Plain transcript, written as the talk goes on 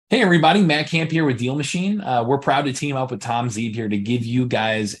Hey everybody, Matt Camp here with Deal Machine. We're proud to team up with Tom Zeeb here to give you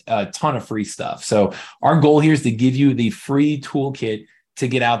guys a ton of free stuff. So our goal here is to give you the free toolkit to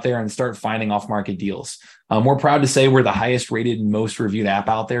get out there and start finding off-market deals. We're proud to say we're the highest rated and most reviewed app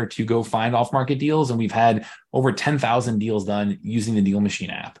out there to go find off-market deals. And we've had over 10,000 deals done using the Deal Machine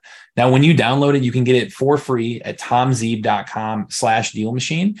app. Now, when you download it, you can get it for free at tomzeeb.com/deal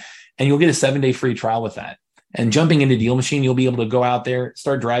machine, and you'll get a 7-day free trial with that. And jumping into Deal Machine, you'll be able to go out there,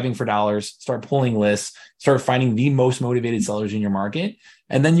 start driving for dollars, start pulling lists, start finding the most motivated sellers in your market.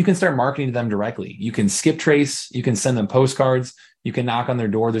 And then you can start marketing to them directly. You can skip trace, you can send them postcards, you can knock on their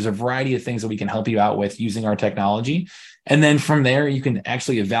door. There's a variety of things that we can help you out with using our technology. And then from there, you can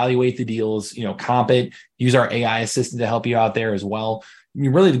actually evaluate the deals, comp it, use our AI assistant to help you out there as well. You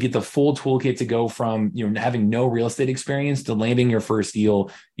really to get the full toolkit to go from having no real estate experience to landing your first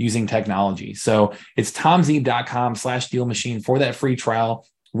deal using technology. So it's tomzeeb.com/deal machine for that free trial.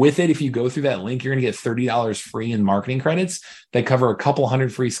 With it, if you go through that link, you're going to get $30 free in marketing credits that cover a couple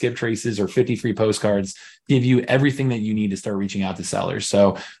hundred free skip traces or 50 free postcards, give you everything that you need to start reaching out to sellers.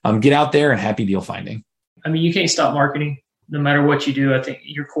 So get out there and happy deal finding. I mean, you can't stop marketing no matter what you do. I think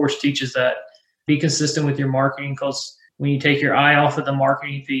your course teaches that. Be consistent with your marketing, because when you take your eye off of the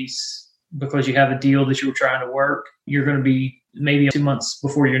marketing piece because you have a deal that you were trying to work, you're going to be maybe 2 months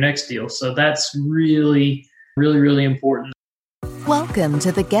before your next deal. So that's really, really, really important. Welcome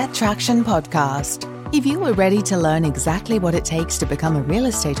to the Get Traction podcast. If you are ready to learn exactly what it takes to become a real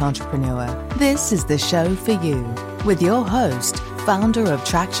estate entrepreneur, this is the show for you. With your host, founder of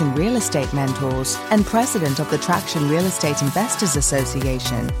Traction Real Estate Mentors and president of the Traction Real Estate Investors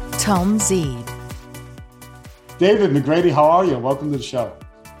Association, Tom Zeeb. David McGrady, how are you? Welcome to the show.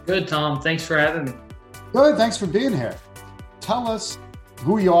 Good, Tom. Thanks for having me. Good. Thanks for being here. Tell us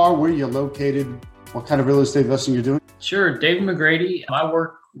who you are, where you're located, what kind of real estate investing you're doing. Sure. David McGrady. I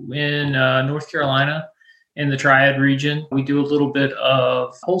work in North Carolina in the Triad region. We do a little bit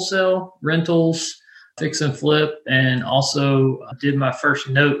of wholesale, rentals, fix and flip, and also did my first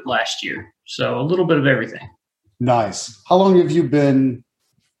note last year. So a little bit of everything. Nice. How long have you been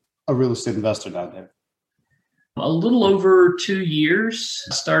a real estate investor now, David? A little over 2 years.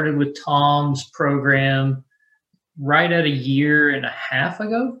 I started with Tom's program right at 1.5 years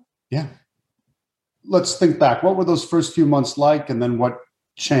ago. Yeah. Let's think back. What were those first few months like? And then what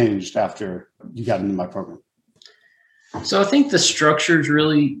changed after you got into my program? So I think the structure is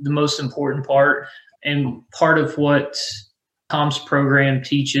really the most important part. And part of what Tom's program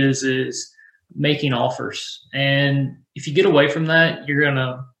teaches is making offers. And if you get away from that, you're going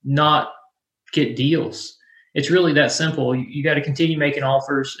to not get deals. It's really that simple. You got to continue making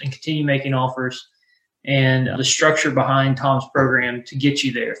offers and continue making offers. And the structure behind Tom's program to get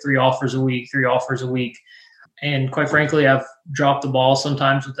you there, 3 offers a week. And quite frankly, I've dropped the ball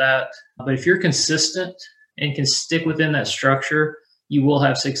sometimes with that. But if you're consistent and can stick within that structure, you will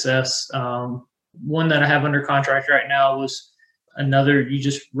have success. One that I have under contract right now was another, you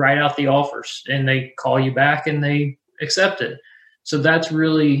just write out the offers and they call you back and they accept it. So that's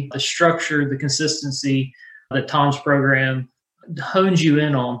really the structure, the consistency that Tom's program hones you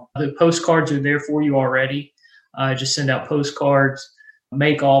in on. The postcards are there for you already. Just send out postcards,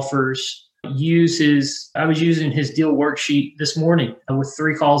 make offers, I was using his deal worksheet this morning with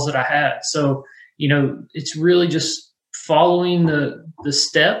 3 calls that I had. So, it's really just following the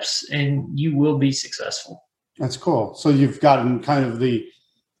steps and you will be successful. That's cool. So you've gotten kind of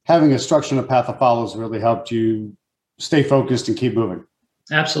having a structure and a path to follow has really helped you stay focused and keep moving.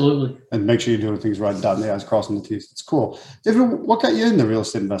 Absolutely. And make sure you're doing things right, dotting the I's, crossing the T's. It's cool. David, what got you into real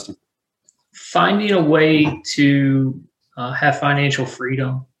estate investing? Finding a way to have financial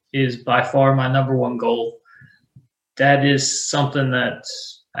freedom is by far my number one goal. That is something that,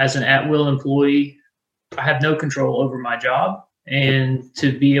 as an at-will employee, I have no control over my job. And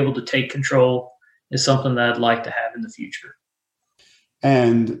to be able to take control is something that I'd like to have in the future.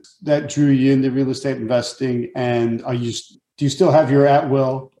 And that drew you into real estate investing. And do you still have your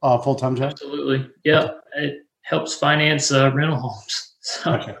at-will full-time job? Absolutely. Yeah. It helps finance rental homes.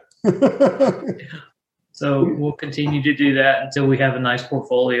 So, okay. So we'll continue to do that until we have a nice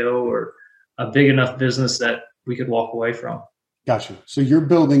portfolio or a big enough business that we could walk away from. Gotcha. So you're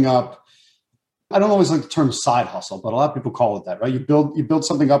building up, I don't always like the term side hustle, but a lot of people call it that, right? You build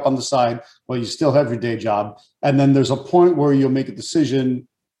something up on the side while you still have your day job. And then there's a point where you'll make a decision,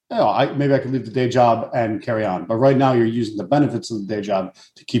 maybe I could leave the day job and carry on. But right now you're using the benefits of the day job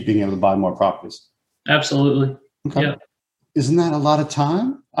to keep being able to buy more properties. Absolutely. Okay. Yeah. Isn't that a lot of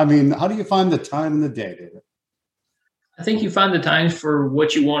time? I mean, how do you find the time in the day, David? I think you find the time for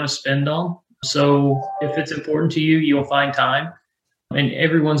what you want to spend on. So if it's important to you, you'll find time. and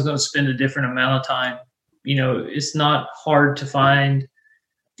everyone's going to spend a different amount of time. It's not hard to find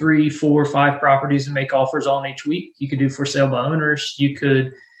 3, 4, 5 properties and make offers on each week. You could do for sale by owners. You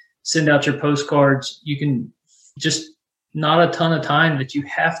could send out your postcards. You can just not a ton of time that you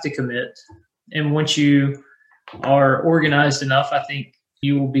have to commit. And once you are organized enough, I think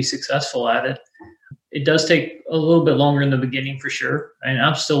you will be successful at it. It does take a little bit longer in the beginning for sure. And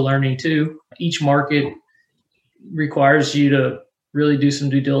I'm still learning too. Each market requires you to really do some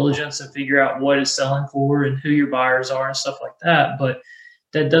due diligence and figure out what is selling for and who your buyers are and stuff like that. But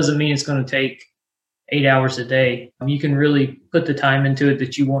that doesn't mean it's going to take 8 hours a day. You can really put the time into it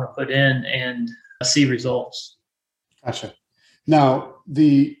that you want to put in and see results. Gotcha. Now, have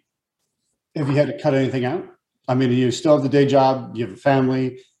you had to cut anything out? I mean, you still have the day job, you have a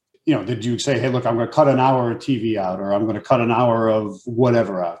family. Did you say, hey, look, I'm going to cut an hour of TV out, or I'm going to cut an hour of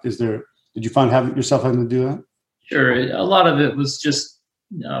whatever out? Did you find yourself having to do that? Sure. A lot of it was just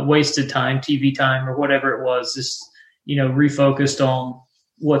wasted time, TV time, or whatever it was, just, refocused on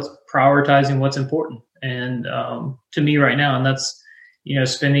what's prioritizing what's important. And to me right now, and that's,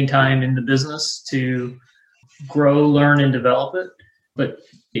 spending time in the business to grow, learn, and develop it. But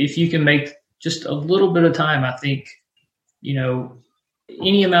if you can make just a little bit of time, I think,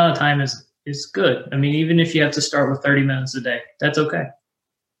 any amount of time is good. I mean, even if you have to start with 30 minutes a day, that's okay.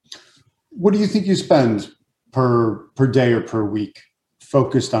 What do you think you spend per day or per week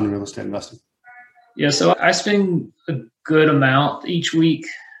focused on real estate investing? Yeah, so I spend a good amount each week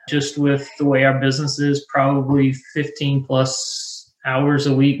just with the way our business is, probably 15 plus hours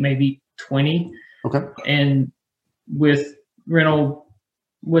a week, maybe 20. Okay. And with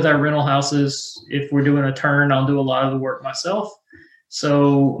our rental houses, if we're doing a turn, I'll do a lot of the work myself.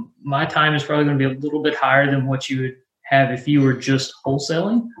 So my time is probably going to be a little bit higher than what you would have if you were just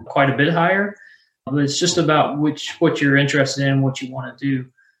wholesaling, quite a bit higher. But it's just about what you're interested in, what you want to do,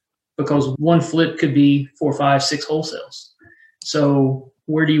 because one flip could be 4, 5, 6 wholesales. So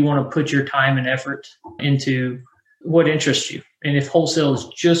where do you want to put your time and effort into what interests you? And if wholesale is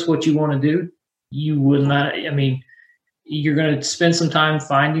just what you want to do, you would not, you're going to spend some time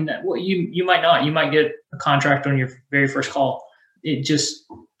finding that. Well, you might not. You might get a contract on your very first call.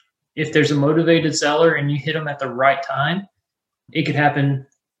 If there's a motivated seller and you hit them at the right time, it could happen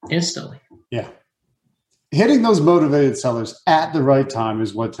instantly. Yeah. Hitting those motivated sellers at the right time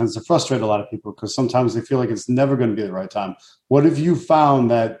is what tends to frustrate a lot of people, because sometimes they feel like it's never going to be the right time. What have you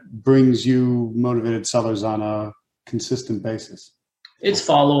found that brings you motivated sellers on a consistent basis? It's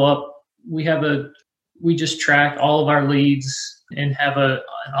follow-up. We just track all of our leads and have an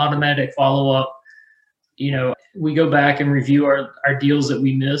automatic follow-up. We go back and review our deals that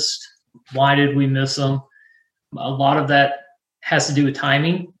we missed. Why did we miss them? A lot of that has to do with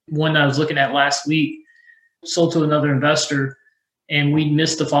timing. One I was looking at last week sold to another investor, and we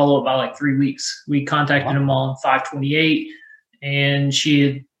missed the follow-up by like 3 weeks. We contacted him on 5/28, and she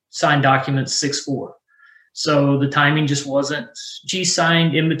had signed documents 6/4. So the timing just wasn't. She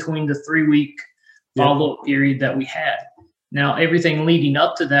signed in between the 3-week follow-up period that we had. Now, everything leading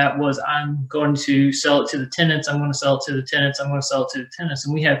up to that was, I'm going to sell it to the tenants. I'm going to sell it to the tenants. I'm going to sell it to the tenants.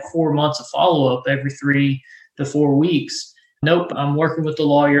 And we had 4 months of follow-up every 3 to 4 weeks. Nope, I'm working with the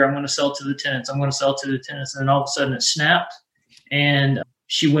lawyer. I'm going to sell it to the tenants. I'm going to sell it to the tenants. And then all of a sudden it snapped, and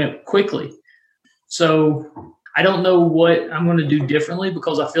she went quickly. So I don't know what I'm going to do differently,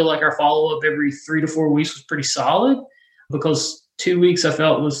 because I feel like our follow-up every 3 to 4 weeks was pretty solid, because 2 weeks I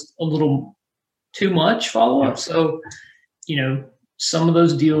felt was a little too much follow-up. So, some of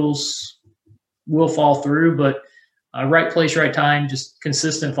those deals will fall through, but right place, right time, just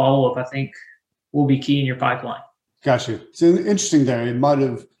consistent follow-up, I think, will be key in your pipeline. Gotcha. It's interesting there.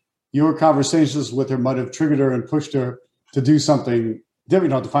 Your conversations with her might have triggered her and pushed her to do something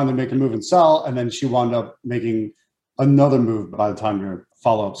different, to finally make a move and sell. And then she wound up making another move by the time your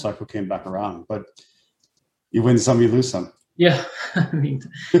follow-up cycle came back around. But you win some, you lose some. Yeah.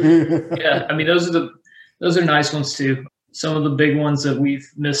 Those are nice ones too. Some of the big ones that we've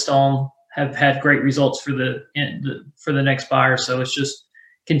missed on have had great results for the next buyer. So it's just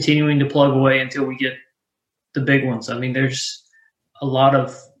continuing to plug away until we get the big ones. There's a lot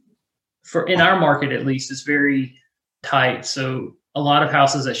in our market, at least, it's very tight. So a lot of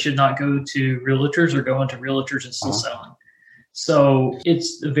houses that should not go to realtors are going to realtors and still selling. So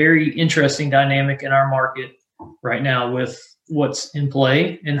it's a very interesting dynamic in our market right now with what's in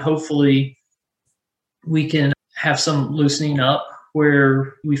play. And hopefully we can have some loosening up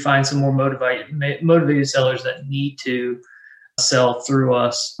where we find some more motivated sellers that need to sell through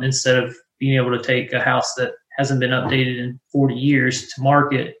us, instead of being able to take a house that hasn't been updated in 40 years to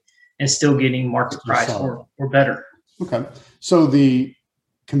market and still getting market price or better. Okay. So the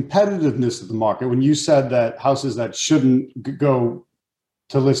competitiveness of the market, when you said that houses that shouldn't go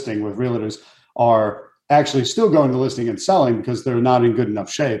to listing with realtors are actually still going to listing and selling because they're not in good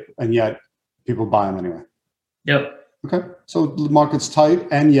enough shape, and yet people buy them anyway. Yep. Okay. So the market's tight,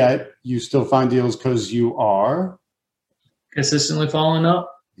 and yet you still find deals because you are consistently following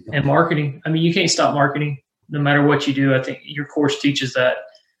up and marketing. I mean, you can't stop marketing no matter what you do. I think your course teaches that.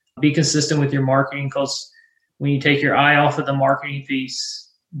 Be consistent with your marketing, because when you take your eye off of the marketing piece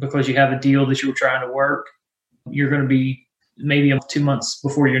because you have a deal that you're trying to work, you're going to be maybe 2 months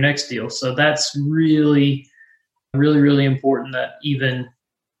before your next deal. So that's really, really, really important that even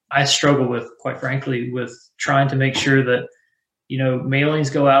I struggle with, quite frankly, with trying to make sure that,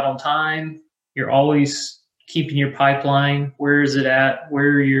 mailings go out on time. You're always keeping your pipeline. Where is it at?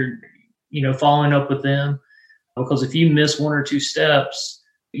 Where you're, following up with them. Because if you miss 1 or 2 steps,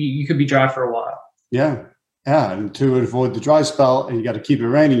 you could be dry for a while. Yeah. Yeah. And to avoid the dry spell, and you got to keep it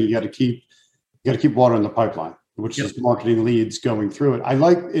raining, you got to keep water in the pipeline, which is marketing leads going through it. I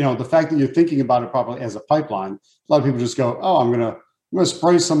like, the fact that you're thinking about it properly as a pipeline. A lot of people just go, oh, I'm going to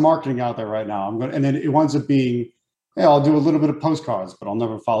spray some marketing out there right now. And then it winds up being, hey, I'll do a little bit of postcards, but I'll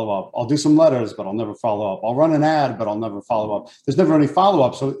never follow up. I'll do some letters, but I'll never follow up. I'll run an ad, but I'll never follow up. There's never any follow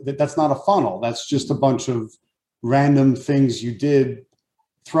up. So that's not a funnel. That's just a bunch of random things you did,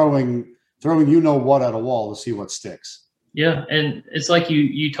 throwing what at a wall to see what sticks. Yeah. And it's like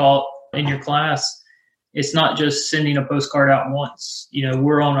you taught in your class, it's not just sending a postcard out once.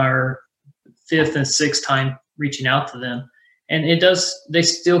 We're on our 5th and 6th time reaching out to them. And they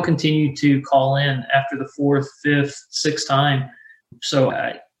still continue to call in after the 4th, 5th, 6th time. So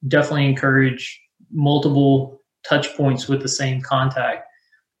I definitely encourage multiple touch points with the same contact.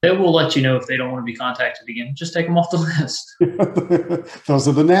 They will let you know if they don't want to be contacted again. Just take them off the list. Those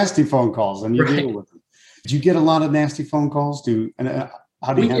are the nasty phone calls, and you deal with them. Do you get a lot of nasty phone calls?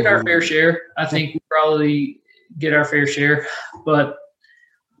 How do you get our fair share? I think we probably get our fair share, but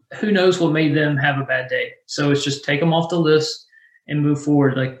who knows what made them have a bad day. So it's just take them off the list and move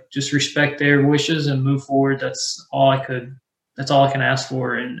forward. Like, just respect their wishes and move forward. That's all I can ask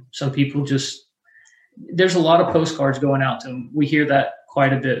for. And some people there's a lot of postcards going out to them. We hear that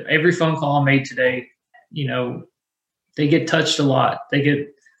quite a bit. Every phone call I made today, they get touched a lot. They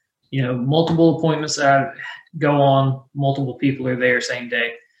get, multiple appointments that I go on, multiple people are there same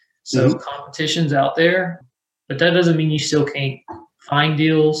day. So competition's out there, but that doesn't mean you still can't find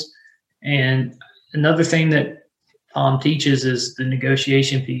deals. And another thing that Tom teaches is the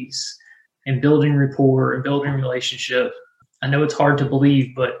negotiation piece and building rapport and building relationship. I know it's hard to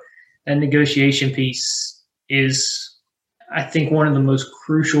believe, but that negotiation piece is, I think, one of the most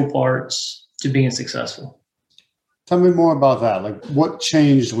crucial parts to being successful. Tell me more about that. Like, what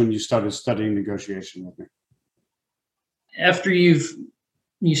changed when you started studying negotiation with me? After you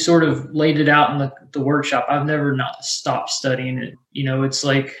sort of laid it out in the workshop, I've never not stopped studying it. It's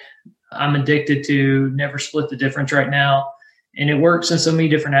like I'm addicted to Never Split the Difference right now. And it works in so many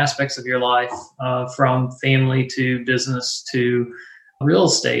different aspects of your life, from family to business to real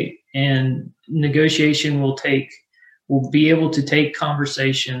estate. And negotiation will be able to take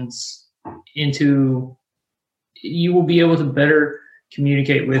conversations into, you will be able to better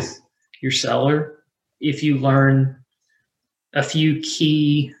communicate with your seller if you learn a few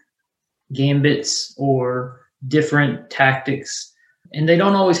key gambits or different tactics. And they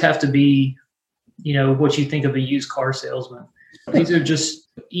don't always have to be, what you think of a used car salesman. These are just,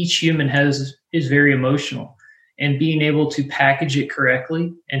 each human is very emotional. And being able to package it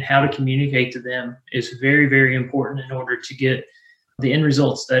correctly and how to communicate to them is very, very important in order to get the end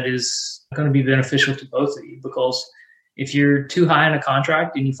results that is going to be beneficial to both of you. Because if you're too high in a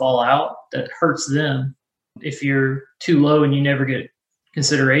contract and you fall out, that hurts them. If you're too low and you never get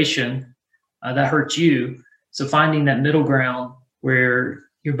consideration, that hurts you. So finding that middle ground where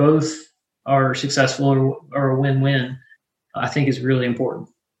you both are successful or a win-win, I think is really important.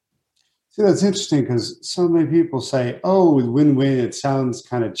 See, that's interesting, because so many people say, oh, win-win, it sounds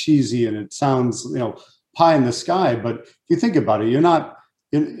kind of cheesy and it sounds, pie in the sky. But if you think about it, you're not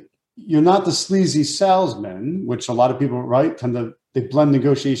the sleazy salesman, which a lot of people, right, they blend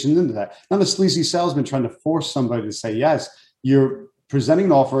negotiations into that. Not a sleazy salesman trying to force somebody to say yes. You're presenting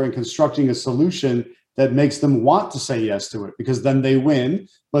an offer and constructing a solution that makes them want to say yes to it, because then they win,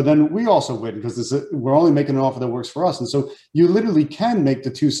 but then we also win because we're only making an offer that works for us. And so you literally can make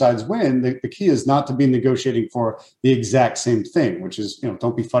the two sides win. The key is not to be negotiating for the exact same thing, which is,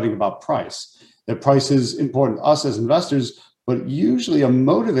 don't be fighting about price. The price is important to us as investors, but usually a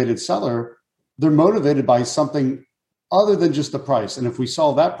motivated seller, they're motivated by something other than just the price. And if we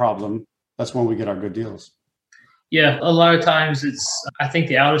solve that problem, that's when we get our good deals. Yeah, a lot of times I think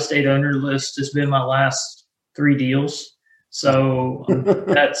the out-of-state owner list has been my last 3 deals. So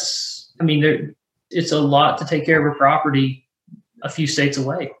it's a lot to take care of a property a few states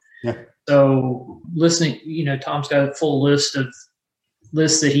away. Yeah. So listening, Tom's got a full list of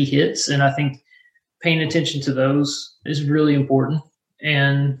lists that he hits. And I think paying attention to those is really important.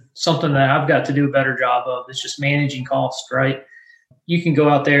 And something that I've got to do a better job of is just managing costs, right? You can go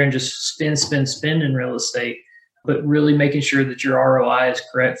out there and just spend in real estate, but really making sure that your ROI is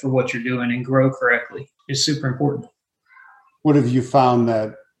correct for what you're doing and grow correctly is super important. What have you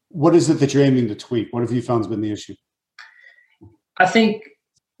found what is it that you're aiming to tweak? What have you found has been the issue? I think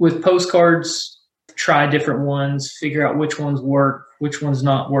with postcards, try different ones, figure out which ones work, which one's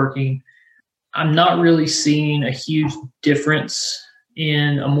not working. I'm not really seeing a huge difference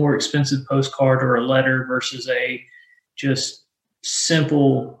in a more expensive postcard or a letter versus a just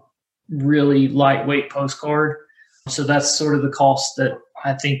simple, really lightweight postcard. So that's sort of the cost that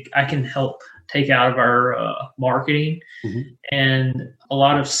I think I can help take out of our marketing. Mm-hmm. And a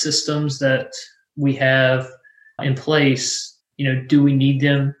lot of systems that we have in place, do we need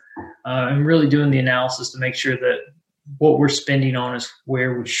them? And really doing the analysis to make sure that what we're spending on is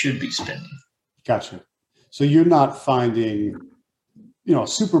where we should be spending. Gotcha. So you're not finding,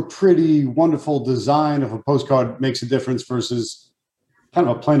 super pretty, wonderful design of a postcard makes a difference versus kind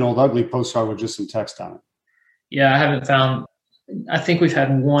of a plain old ugly postcard with just some text on it. Yeah, I haven't found. I think we've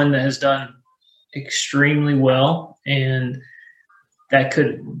had one that has done extremely well, and that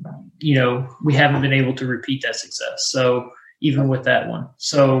could, we haven't been able to repeat that success. So even with that one,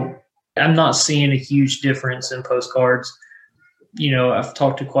 so I'm not seeing a huge difference in postcards. I've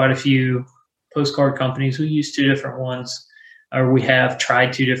talked to quite a few postcard companies who use 2 different ones, or we have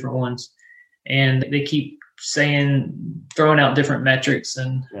tried 2 different ones, and they keep throwing out different metrics.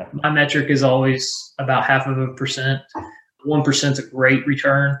 And my metric is always about 0.5%. 1% is a great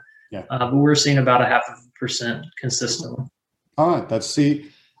return, but we're seeing about 0.5% consistently. All right.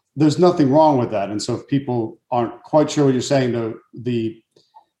 There's nothing wrong with that. And so if people aren't quite sure what you're saying, the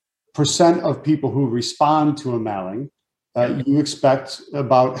percent of people who respond to a mailing, you expect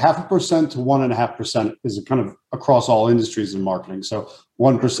about 0.5% to 1.5% is kind of across all industries in marketing. So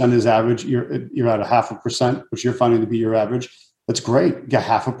 1% is average. You're at 0.5%, which you're finding to be your average. That's great. Get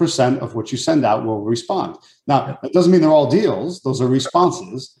 0.5% of what you send out will respond. Now, that doesn't mean they're all deals. Those are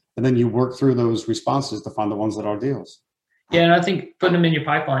responses. And then you work through those responses to find the ones that are deals. Yeah, and I think putting them in your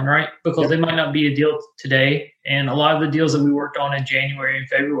pipeline, right? Because they might not be a deal today. And a lot of the deals that we worked on in January and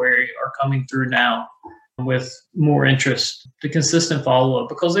February are coming through now with more interest. The consistent follow-up,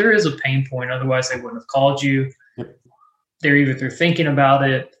 because there is a pain point. Otherwise, they wouldn't have called you. Yep. They're thinking about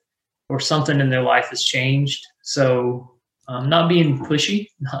it, or something in their life has changed. So not being pushy,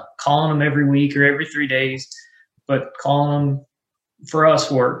 not calling them every week or every 3 days, but calling them for us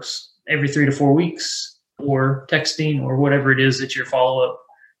works every 3 to 4 weeks, or texting, or whatever it is that your follow-up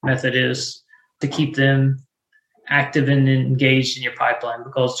method is, to keep them active and engaged in your pipeline.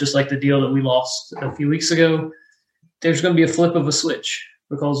 Because just like the deal that we lost a few weeks ago, there's going to be a flip of a switch,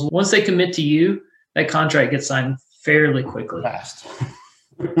 because once they commit to you, that contract gets signed fairly quickly. Fast.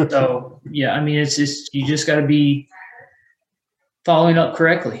 So it's just, you just got to be following up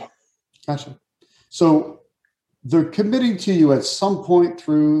correctly. Gotcha. So they're committing to you at some point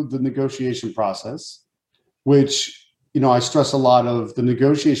through the negotiation process, which, I stress a lot of. The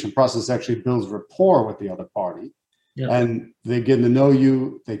negotiation process actually builds rapport with the other party. Yep. And they get to know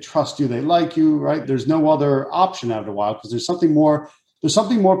you, they trust you, they like you, right? There's no other option after a while, because there's something more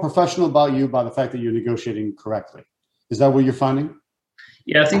professional about you by the fact that you're negotiating correctly. Is that what you're finding?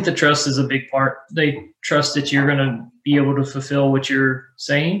 Yeah, I think the trust is a big part. They trust that you're going to be able to fulfill what you're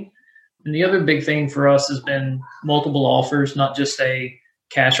saying. And the other big thing for us has been multiple offers, not just a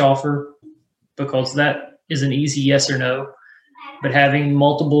cash offer, because that is an easy yes or no. But having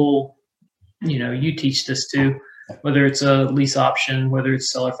multiple, you teach this too, whether it's a lease option, whether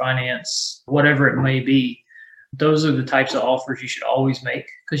it's seller finance, whatever it may be, those are the types of offers you should always make,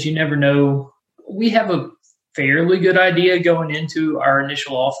 because you never know. We have a fairly good idea going into our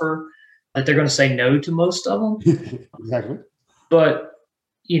initial offer that they're going to say no to most of them. Exactly. But,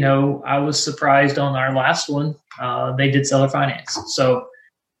 I was surprised on our last one. They did seller finance. So,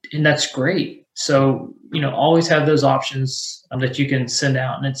 and that's great. So, always have those options that you can send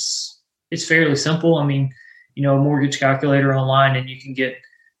out. And it's fairly simple. I mean, a mortgage calculator online, and you can get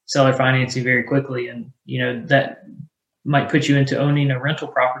seller financing very quickly. And, that might put you into owning a rental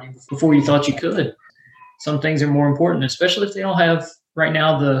property before you thought you could. Some things are more important, especially if they don't have, right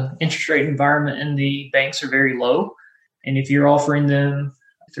now, the interest rate environment and the banks are very low. And if you're offering them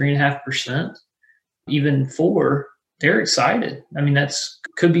 3.5%, even 4, they're excited. I mean, that's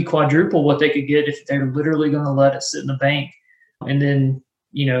could be quadruple what they could get if they're literally going to let it sit in the bank and then,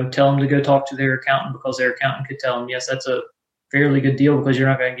 tell them to go talk to their accountant because their accountant could tell them, yes, that's a fairly good deal because you're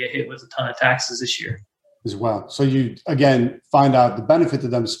not going to get hit with a ton of taxes this year. As well. So you, again, find out the benefit to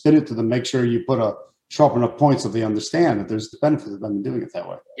them, spin it to them, make sure you sharpen up points so they understand that there's the benefit of them in doing it that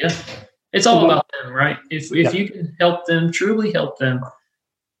way. Yeah. It's all about them, right? If you can help them, truly help them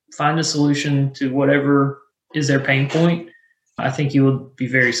find a solution to whatever is their pain point, I think you will be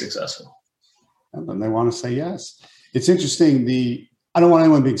very successful. And then they want to say yes. It's interesting. I don't want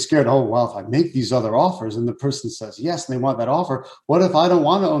anyone being scared. Oh, well, if I make these other offers and the person says yes, and they want that offer, what if I don't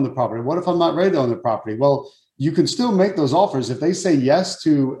want to own the property? What if I'm not ready to own the property? Well, you can still make those offers. If they say yes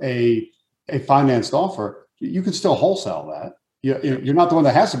to a financed offer, you can still wholesale that. You're not the one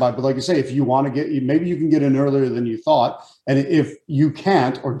that has to buy, but like you say, if you want to get, maybe you can get in earlier than you thought. And if you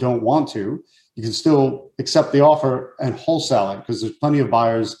can't or don't want to, you can still accept the offer and wholesale it, because there's plenty of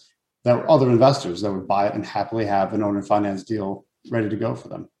buyers other investors that would buy it and happily have an owner finance deal ready to go for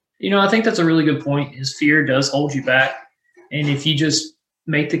them. I think that's a really good point, is fear does hold you back. And if you just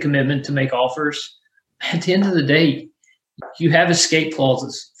make the commitment to make offers, at the end of the day, you have escape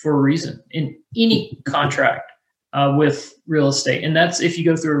clauses for a reason in any contract with real estate. And that's if you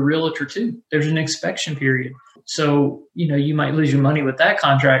go through a realtor too. There's an inspection period. So, you might lose your money with that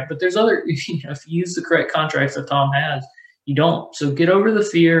contract, but there's other, if you use the correct contracts that Tom has, you don't. So get over the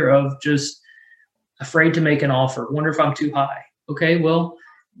fear of just afraid to make an offer. Wonder if I'm too high. Okay, well,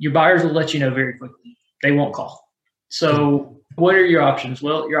 your buyers will let you know very quickly. They won't call. So what are your options?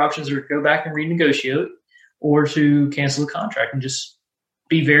 Well, your options are to go back and renegotiate or to cancel the contract and just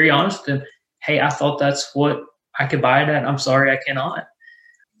be very honest with them. Hey, I thought that's what I could buy it at. I'm sorry, I cannot.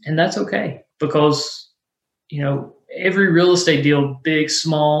 And that's okay, because, every real estate deal, big,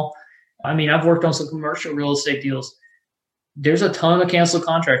 small, I've worked on some commercial real estate deals. There's a ton of canceled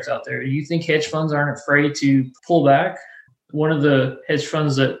contracts out there. You think hedge funds aren't afraid to pull back? One of the hedge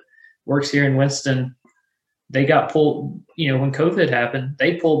funds that works here in Winston, they got pulled, when COVID happened,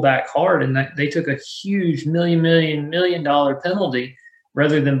 they pulled back hard, and they took a huge million dollar penalty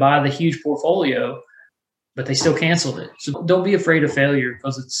rather than buy the huge portfolio, but they still canceled it. So don't be afraid of failure,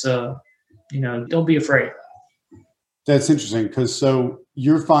 because it's, don't be afraid. That's interesting, because so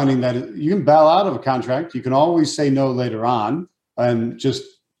you're finding that you can bail out of a contract. You can always say no later on and just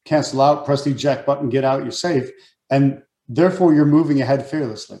cancel out, press the eject button, get out, you're safe. And therefore, you're moving ahead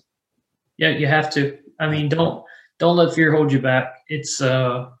fearlessly. Yeah, you have to. Don't let fear hold you back. It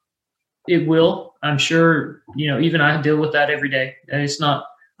will. I'm sure, even I deal with that every day.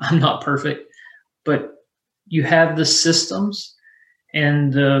 I'm not perfect, but you have the systems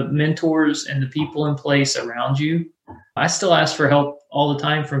and the mentors and the people in place around you. I still ask for help all the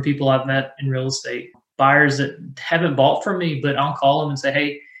time from people I've met in real estate, buyers that haven't bought from me, but I'll call them and say,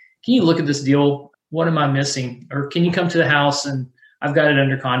 hey, can you look at this deal? What am I missing? Or can you come to the house and I've got it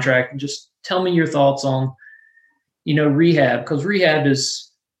under contract, and just tell me your thoughts on, rehab, because rehab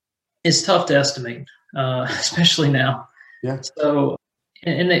is tough to estimate, especially now. Yeah. So,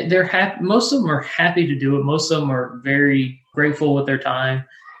 and they're happy. Most of them are happy to do it. Most of them are very grateful with their time,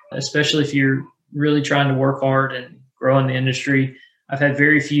 especially if you're really trying to work hard and grow in the industry. I've had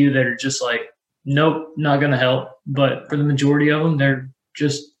very few that are just like, nope, not going to help. But for the majority of them, they're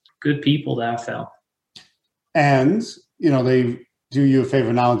just good people that I've found. And, they do you a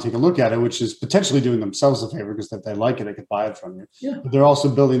favor now and take a look at it, which is potentially doing themselves a favor, because if they like it, they could buy it from you. Yeah. But they're also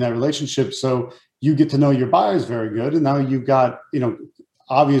building that relationship. So you get to know your buyers very good. And now you've got,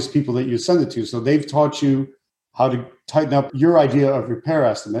 obvious people that you send it to. So they've taught you how to tighten up your idea of repair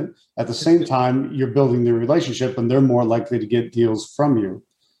estimate. At the same time, you're building the relationship, and they're more likely to get deals from you.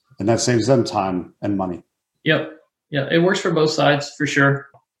 And that saves them time and money. Yep. Yeah. It works for both sides for sure,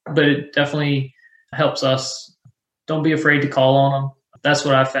 but it definitely helps us. Don't be afraid to call on them. That's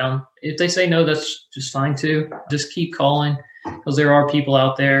what I found. If they say no, that's just fine too. Just keep calling, because there are people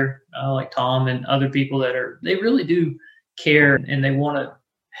out there like Tom and other people that they really do care, and they want to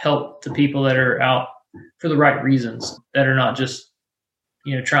help the people that are out for the right reasons, that are not just,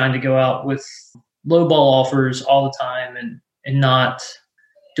 trying to go out with lowball offers all the time and not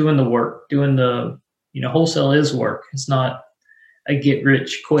doing the work, doing the, wholesale is work. It's not a get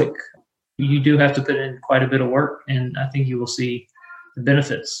rich quick. You do have to put in quite a bit of work, and I think you will see the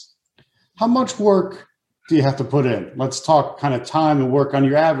benefits. How much work do you have to put in? Let's talk kind of time and work on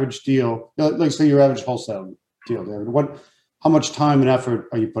your average deal. Let's say your average wholesale deal, David. How much time and effort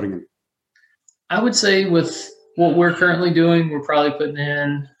are you putting in? I would say with what we're currently doing, we're probably putting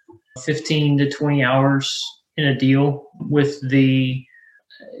in 15 to 20 hours in a deal with the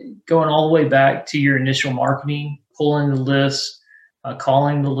going all the way back to your initial marketing, pulling the list,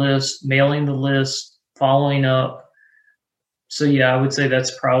 calling the list, mailing the list, following up. So yeah, I would say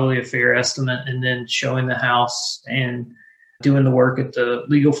that's probably a fair estimate. And then showing the house and doing the work at the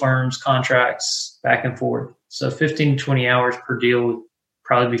legal firms, contracts, back and forth. So 15 to 20 hours per deal would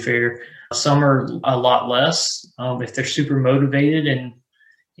probably be fair. Some are a lot less if they're super motivated. And,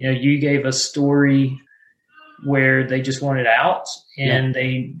 you gave a story where they just wanted out and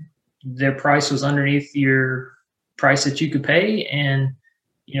their price was underneath your price that you could pay. And,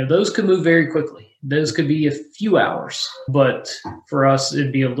 those could move very quickly. Those could be a few hours, but for us,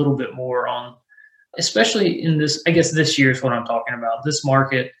 it'd be a little bit more on, especially in this, I guess this year is what I'm talking about. This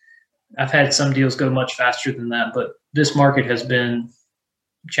market, I've had some deals go much faster than that, but this market has been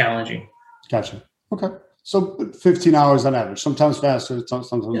challenging. Gotcha. Okay. So 15 hours on average, sometimes faster,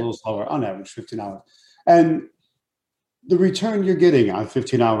 sometimes a little slower, on average, 15 hours. And the return you're getting on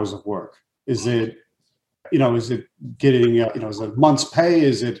 15 hours of work, is it getting, is it a month's pay?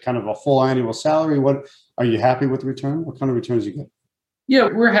 Is it kind of a full annual salary? What are you happy with the return? What kind of returns you get? Yeah,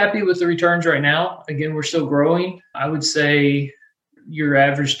 we're happy with the returns right now. Again, we're still growing. I would say your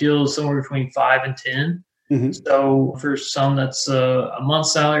average deal is somewhere between 5 and 10. Mm-hmm. So for some, that's a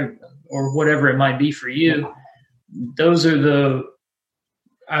month's salary or whatever it might be for you. Those are the,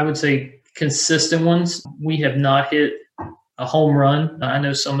 I would say, consistent ones. We have not hit a home run. I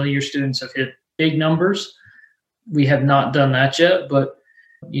know some of your students have hit big numbers. We have not done that yet, but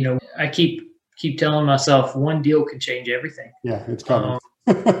I keep telling myself one deal can change everything. Yeah, it's coming.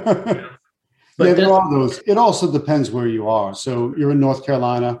 But there are those. It also depends where you are. So you're in North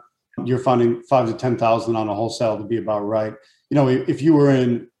Carolina, you're finding 5,000 to 10,000 on a wholesale to be about right. If you were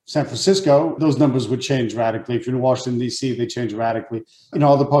in San Francisco, those numbers would change radically. If you're in Washington, D.C., they change radically.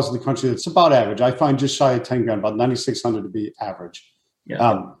 Other parts of the country, it's about average. I find just shy of 10 grand, about 9,600 to be average.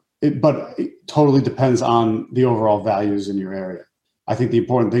 Yeah. But it totally depends on the overall values in your area. I think the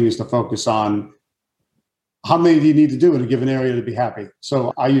important thing is to focus on how many do you need to do in a given area to be happy.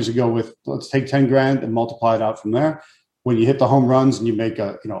 So I usually go with, let's take 10 grand and multiply it out from there. When you hit the home runs and you make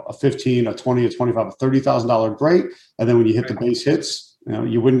a 15, a 20, a 25, a $30,000, great. And then when you hit the base hits,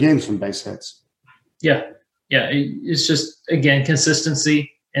 you win games from base hits. Yeah. Yeah. It's just, again,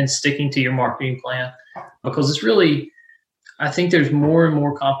 consistency and sticking to your marketing plan, because it's really, I think there's more and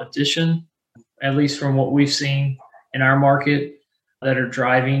more competition, at least from what we've seen in our market, that are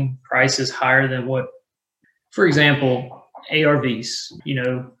driving prices higher than what, for example, ARVs.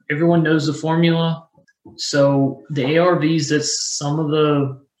 Everyone knows the formula. So the ARVs that some of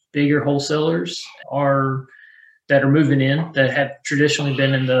the bigger wholesalers that are moving in, that have traditionally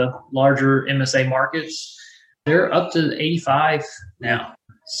been in the larger MSA markets, they're up to 85 now.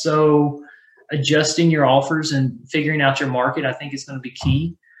 So adjusting your offers and figuring out your market, I think is going to be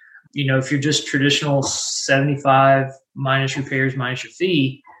key. If you're just traditional 75 minus repairs, minus your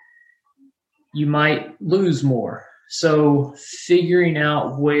fee, you might lose more. So figuring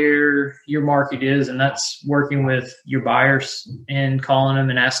out where your market is, and that's working with your buyers and calling them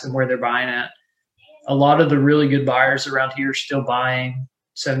and asking them where they're buying at. A lot of the really good buyers around here are still buying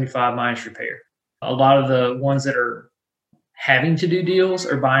 75 minus repair. A lot of the ones that are having to do deals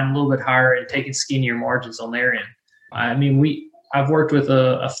are buying a little bit higher and taking skinnier margins on their end. I mean, I've worked with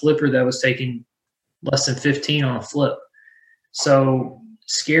a flipper that was taking less than 15 on a flip. So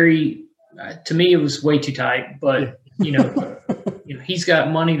scary. To me, it was way too tight, but he's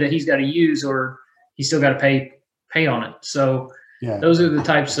got money that he's got to use, or he's still got to pay on it. So those are the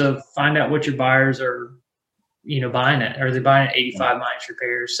types of, find out what your buyers are, buying at. Are they buying at 85 minus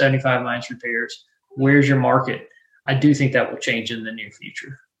repairs, 75 minus repairs? Where's your market? I do think that will change in the near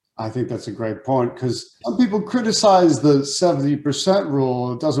future. I think that's a great point, because some people criticize the 70%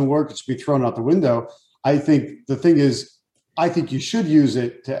 rule. It doesn't work. It should be thrown out the window. I think the thing is, I think you should use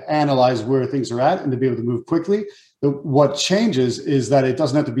it to analyze where things are at and to be able to move quickly. What changes is that it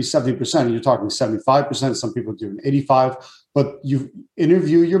doesn't have to be 70%. You're talking 75%. Some people are doing 85%. But you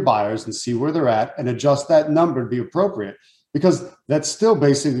interview your buyers and see where they're at and adjust that number to be appropriate, because that's still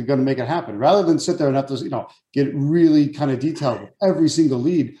basically going to make it happen. Rather than sit there and have to, get really kind of detailed with every single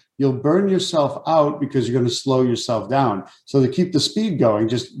lead, you'll burn yourself out because you're going to slow yourself down. So to keep the speed going,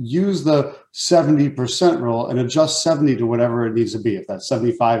 just use the 70% rule and adjust 70 to whatever it needs to be. If that's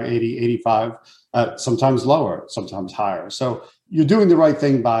 75, 80, 85, sometimes lower, sometimes higher. So you're doing the right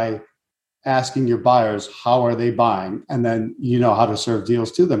thing by asking your buyers, how are they buying? And then you know how to serve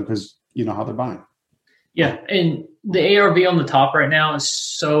deals to them because you know how they're buying. Yeah. And the ARV on the top right now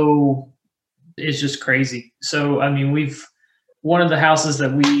is just crazy. So, I mean, one of the houses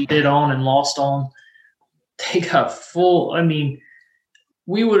that we bid on and lost on, they got full. I mean,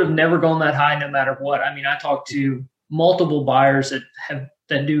 we would have never gone that high no matter what. I mean, I talked to multiple buyers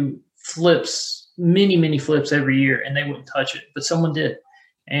that do flips, many flips every year, and they wouldn't touch it, but someone did.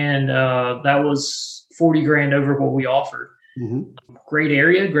 And that was 40 grand over what we offered. Mm-hmm. Great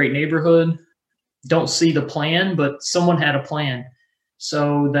area, great neighborhood. Don't see the plan, but someone had a plan.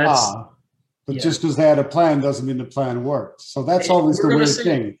 So that's. But just because they had a plan doesn't mean the plan worked. So that's always the weird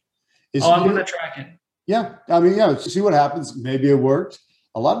thing. I'm going to track it. Yeah. I mean, see what happens. Maybe it worked.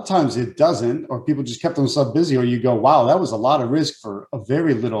 A lot of times it doesn't, or people just kept themselves busy, or you go, wow, that was a lot of risk for a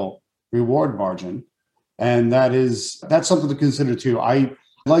very little reward margin. And that's something to consider too. I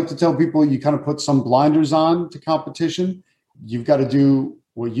like to tell people you kind of put some blinders on to competition. You've got to do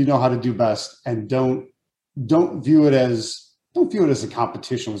what you know how to do best, and don't view it as a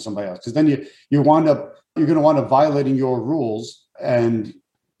competition with somebody else, because then you're going to wind up violating your rules and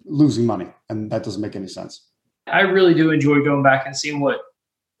losing money, and that doesn't make any sense. I really do enjoy going back and seeing what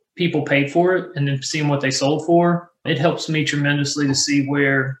people paid for it and then seeing what they sold for. It helps me tremendously to see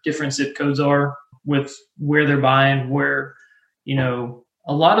where different zip codes are with where they're buying, where,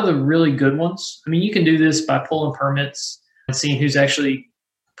 a lot of the really good ones. I mean, you can do this by pulling permits and seeing who's actually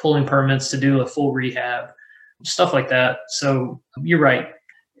pulling permits to do a full rehab, stuff like that. So you're right.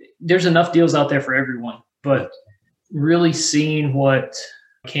 There's enough deals out there for everyone, but really seeing what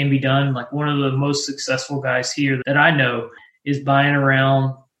can be done. Like one of the most successful guys here that I know is buying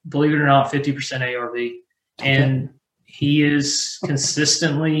around, believe it or not, 50% ARV. And he is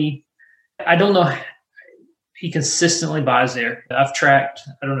consistently, he consistently buys there. I've tracked,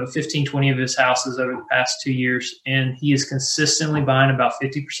 15, 20 of his houses over the past 2 years, and he is consistently buying about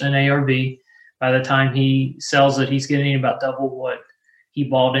 50% ARV. By the time he sells it, he's getting about double what he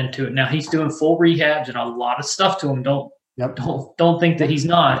bought into it. Now he's doing full rehabs and a lot of stuff to him. Don't think that he's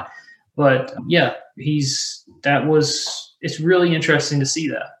not, but yeah, it's really interesting to see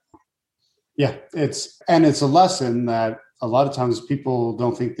that. Yeah, it's a lesson that a lot of times people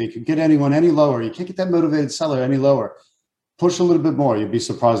don't think they could get anyone any lower. You can't get that motivated seller any lower. Push a little bit more. You'd be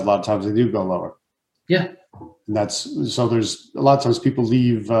surprised a lot of times they do go lower. Yeah. And there's a lot of times people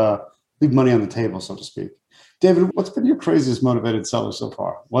leave money on the table, so to speak. David, what's been your craziest motivated seller so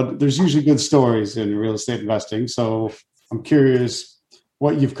far? There's usually good stories in real estate investing, so I'm curious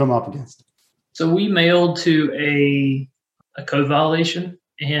what you've come up against. So we mailed to a code violation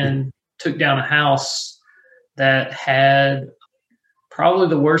and took down a house that had probably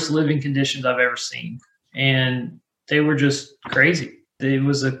the worst living conditions I've ever seen. And they were just crazy.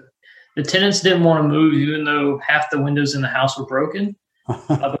 The tenants didn't want to move, even though half the windows in the house were broken.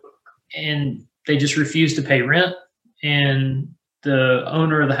 And they just refused to pay rent. And the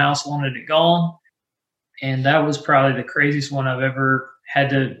owner of the house wanted it gone. And that was probably the craziest one I've ever had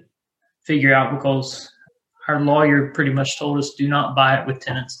to figure out, because our lawyer pretty much told us, do not buy it with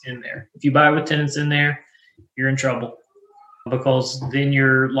tenants in there. If you buy it with tenants in there, you're in trouble, because then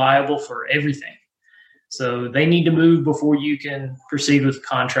you're liable for everything. So they need to move before you can proceed with the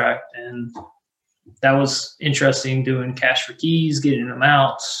contract. And that was interesting, doing cash for keys, getting them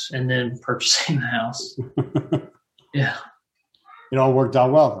out, and then purchasing the house. Yeah. It all worked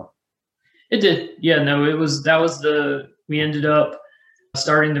out well, though. It did. Yeah, no, we ended up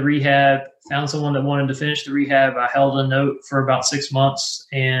starting the rehab, found someone that wanted to finish the rehab. I held a note for about 6 months,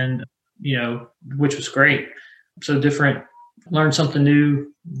 and, which was great. So different, learned something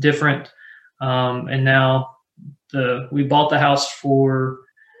new, different. And now we bought the house for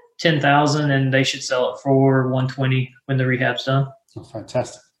 $10,000, and they should sell it for $120 when the rehab's done. Oh,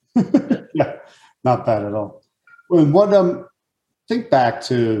 fantastic. Yeah, not bad at all. Well, think back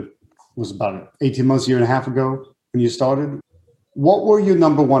to, it was about 18 months, year and a half ago when you started. What were your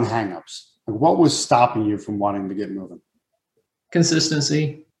number one hangups? Like, what was stopping you from wanting to get moving?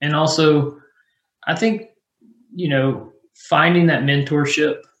 Consistency. And also, I think, finding that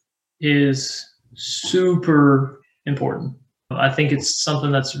mentorship is super important. I think it's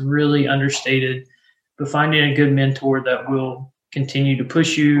something that's really understated, but finding a good mentor that will continue to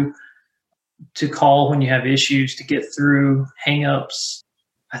push you, to call when you have issues, to get through hangups,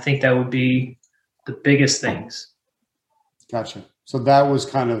 I think that would be the biggest things. Gotcha. So that was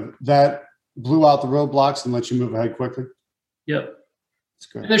that blew out the roadblocks and let you move ahead quickly? Yep.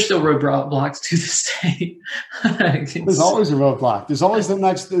 That's good. And there's still roadblocks to this day. There's always a roadblock. There's always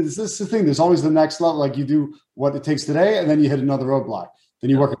this is the thing. There's always the next level. Like, you do what it takes today, and then you hit another roadblock. Then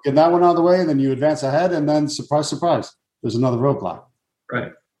you work get that one out of the way, and then you advance ahead, and then surprise, surprise, there's another roadblock.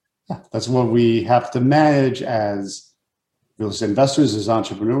 Right. Yeah, that's what we have to manage as real estate investors, as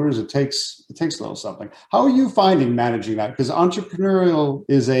entrepreneurs. It takes a little something. How are you finding managing that? Because entrepreneurial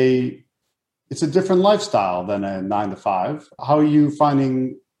is it's a different lifestyle than a 9 to 5. How are you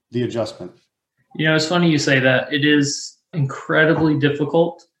finding the adjustment? It's funny you say that. It is incredibly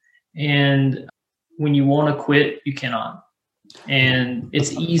difficult. And when you want to quit, you cannot. And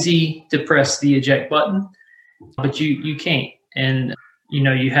it's easy to press the eject button, but you can't. And,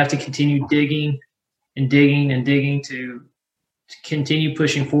 you have to continue digging and digging and digging to continue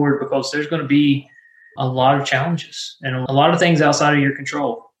pushing forward, because there's going to be a lot of challenges and a lot of things outside of your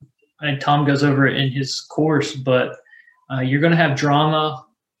control. And Tom goes over it in his course, but you're going to have drama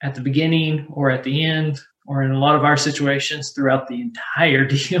at the beginning or at the end, or in a lot of our situations throughout the entire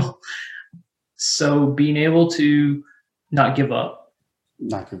deal. So being able to not give up.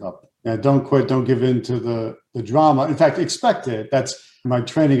 Not give up. Yeah, don't quit. Don't give in to the drama. In fact, expect it. That's my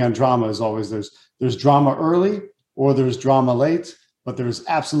training on drama is always there's drama early or there's drama late, but there's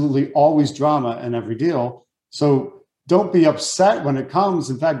absolutely always drama in every deal. So don't be upset when it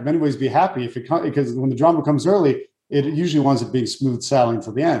comes. In fact, in many ways, be happy if it comes, because when the drama comes early, it usually winds up being smooth sailing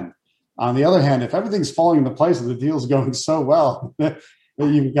to the end. On the other hand, if everything's falling into place and the deal's going so well,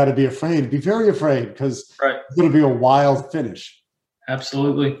 you've got to be afraid. Be very afraid, because It's going to be a wild finish.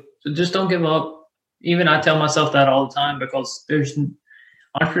 Absolutely. So just don't give up. Even I tell myself that all the time, because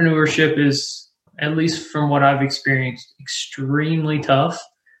entrepreneurship is, at least from what I've experienced, extremely tough,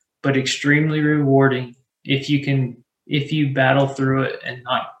 but extremely rewarding if you battle through it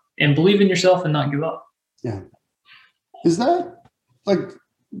and believe in yourself and not give up. Yeah. Is that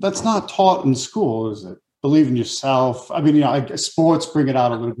that's not taught in school, is it? Believe in yourself. I mean, I guess sports bring it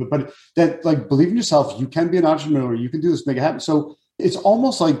out a little bit, but that believe in yourself. You can be an entrepreneur. You can do this, make it happen. So it's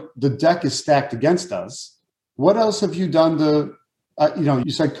almost like the deck is stacked against us. What else have you done to,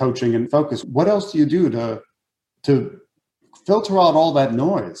 you said coaching and focus. What else do you do to filter out all that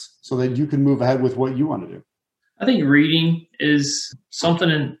noise so that you can move ahead with what you want to do? I think reading is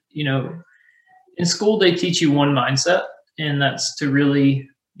something, in school, they teach you one mindset, and that's to really,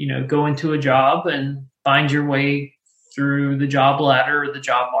 go into a job and find your way through the job ladder or the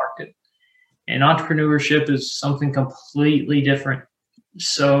job market. And entrepreneurship is something completely different.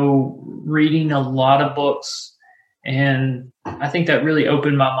 So reading a lot of books, and I think that really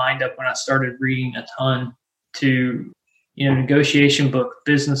opened my mind up when I started reading a ton to, negotiation books,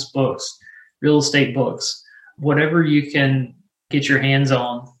 business books, real estate books, whatever you can get your hands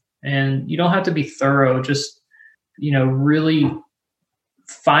on. And you don't have to be thorough, just, really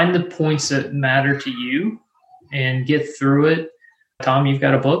find the points that matter to you and get through it. Tom, you've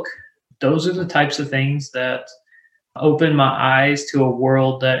got a book. Those are the types of things that open my eyes to a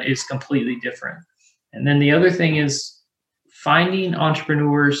world that is completely different. And then the other thing is finding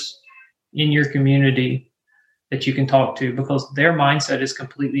entrepreneurs in your community that you can talk to, because their mindset is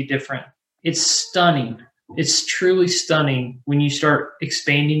completely different. It's stunning. It's truly stunning when you start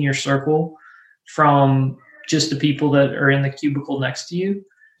expanding your circle from just the people that are in the cubicle next to you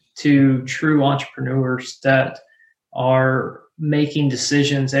to true entrepreneurs that are making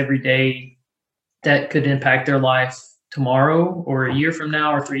decisions every day that could impact their life tomorrow or a year from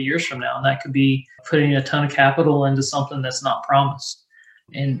now or 3 years from now. And that could be putting a ton of capital into something that's not promised.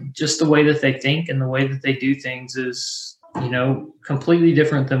 And just the way that they think and the way that they do things is, completely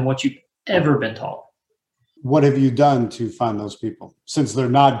different than what you've ever been taught. What have you done to find those people, since they're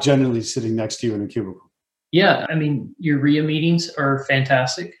not generally sitting next to you in a cubicle? Yeah, I mean, your RIA meetings are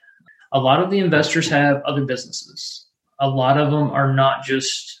fantastic. A lot of the investors have other businesses. A lot of them are not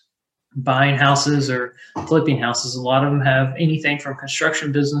just buying houses or flipping houses. A lot of them have anything from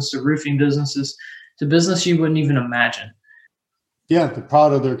construction business to roofing businesses to business you wouldn't even imagine. Yeah, they're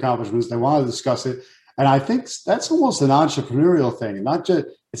proud of their accomplishments. They want to discuss it. And I think that's almost an entrepreneurial thing. And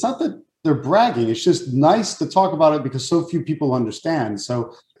it's not that they're bragging. It's just nice to talk about it because so few people understand.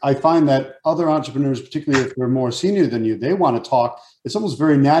 So I find that other entrepreneurs, particularly if they're more senior than you, they want to talk. It's almost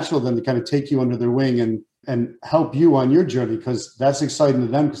very natural then to kind of take you under their wing and help you on your journey, because that's exciting to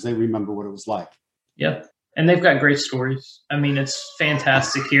them because they remember what it was like. Yep. And they've got great stories. I mean, it's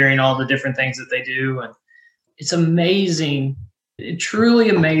fantastic hearing all the different things that they do. And it's amazing, truly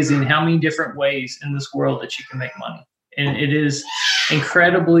amazing how many different ways in this world that you can make money. And it is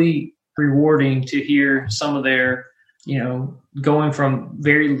incredibly rewarding to hear some of their, going from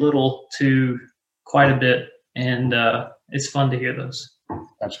very little to quite a bit. And it's fun to hear those.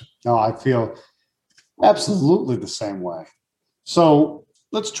 Gotcha. No, I feel absolutely the same way. So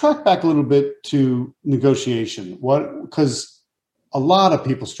let's track back a little bit to negotiation. Because a lot of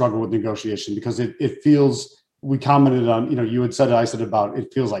people struggle with negotiation because it feels, we commented on, you had said it, I said about,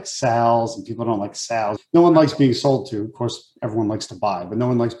 it feels like sales, and people don't like sales. No one likes being sold to. Of course, everyone likes to buy, but no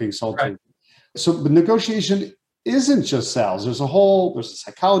one likes being sold to. So the negotiation, isn't just sales. There's a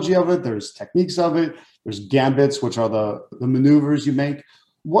psychology of it. There's techniques of it. There's gambits, which are the maneuvers you make.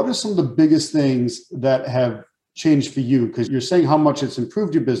 What are some of the biggest things that have changed for you? Because you're saying how much it's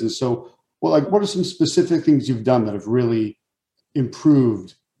improved your business. So, well, like, what are some specific things you've done that have really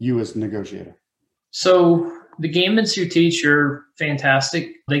improved you as a negotiator? So the gambits you teach are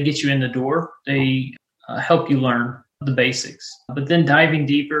fantastic. They get you in the door. They help you learn the basics. But then diving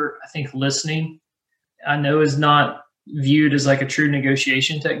deeper, I think listening, I know is not viewed as like a true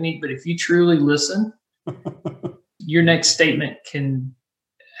negotiation technique, but if you truly listen, your next statement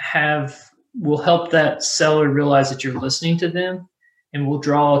will help that seller realize that you're listening to them and will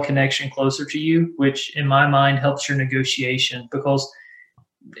draw a connection closer to you, which in my mind helps your negotiation, because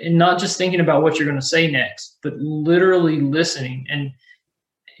and not just thinking about what you're going to say next, but literally listening. And,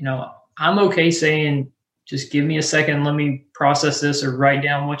 I'm okay saying, just give me a second, let me process this or write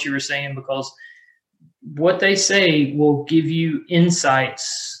down what you were saying, because what they say will give you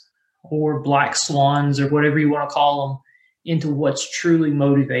insights or black swans or whatever you want to call them into what's truly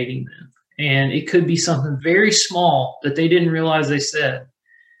motivating them. And it could be something very small that they didn't realize they said,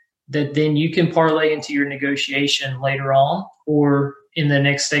 that then you can parlay into your negotiation later on or in the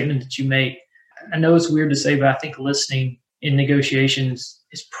next statement that you make. I know it's weird to say, but I think listening in negotiations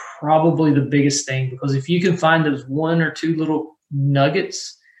is probably the biggest thing, because if you can find those one or two little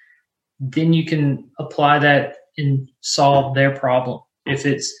nuggets, then you can apply that and solve their problem. If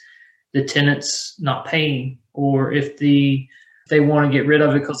it's the tenant's not paying, or if they want to get rid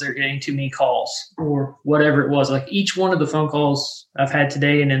of it because they're getting too many calls, or whatever it was. Like each one of the phone calls I've had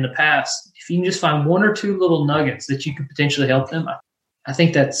today and in the past, if you can just find one or two little nuggets that you could potentially help them, I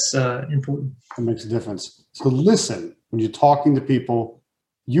think that's important. That makes a difference. So listen, when you're talking to people,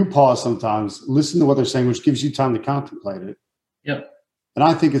 you pause sometimes, listen to what they're saying, which gives you time to contemplate it. Yep. And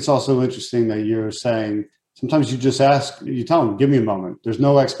I think it's also interesting that you're saying, sometimes you just you tell them, give me a moment. There's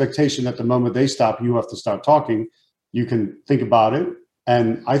no expectation that the moment they stop, you have to start talking. You can think about it.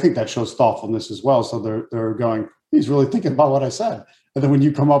 And I think that shows thoughtfulness as well. So they're going, he's really thinking about what I said. And then when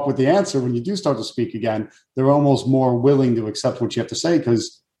you come up with the answer, when you do start to speak again, they're almost more willing to accept what you have to say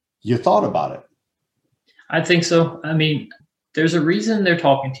because you thought about it. I think so. I mean, there's a reason they're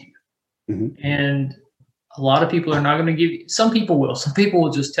talking to you. Mm-hmm. And a lot of people are not going to give you, some people will. Some people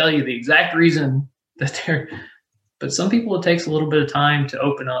will just tell you the exact reason that but some people it takes a little bit of time to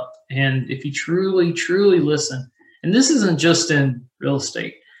open up. And if you truly, truly listen, and this isn't just in real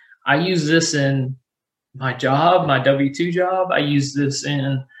estate. I use this in my job, my W-2 job. I use this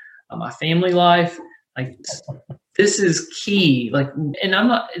in my family life. Like, this is key. Like, and I'm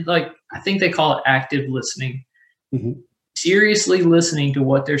not like, I think they call it active listening. Mm-hmm. Seriously listening to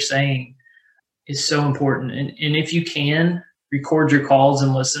what they're saying is so important. And if you can record your calls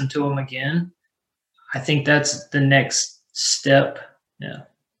and listen to them again, I think that's the next step. Yeah.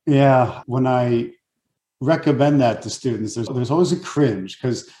 Yeah. When I recommend that to students, there's always a cringe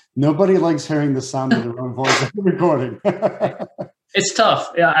because nobody likes hearing the sound of their own voice at the recording. It's tough.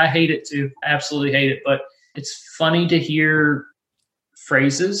 Yeah, I hate it too. I absolutely hate it. But it's funny to hear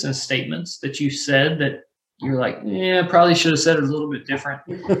phrases and statements that you said that you're like, yeah, probably should have said it a little bit different.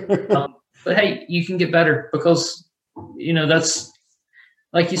 But hey, you can get better because, that's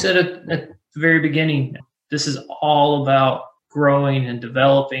like you said at the very beginning, this is all about growing and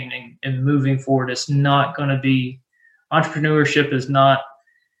developing and moving forward. It's not going to be, entrepreneurship is not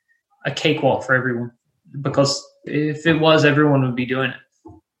a cakewalk for everyone, because if it was, everyone would be doing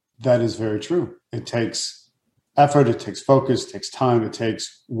it. That is very true. It takes effort, it takes focus, it takes time, it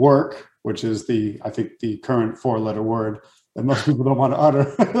takes work, which is I think the current 4-letter word that most people don't want to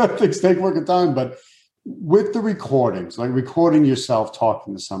utter. Things take work and time, but with the recordings, like recording yourself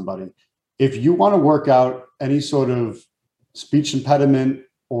talking to somebody, if you want to work out any sort of speech impediment,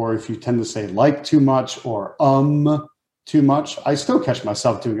 or if you tend to say like too much or too much, I still catch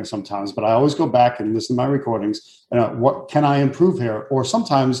myself doing it sometimes, but I always go back and listen to my recordings and what can I improve here? Or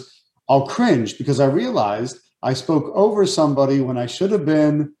sometimes I'll cringe because I realized I spoke over somebody when I should have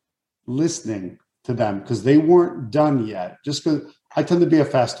been listening to them because they weren't done yet. Just because I tend to be a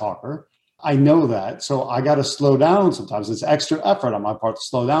fast talker. I know that. So I got to slow down sometimes. It's extra effort on my part to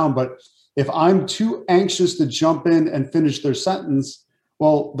slow down. But if I'm too anxious to jump in and finish their sentence,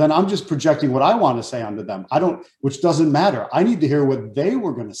 well, then I'm just projecting what I want to say onto them. Which doesn't matter. I need to hear what they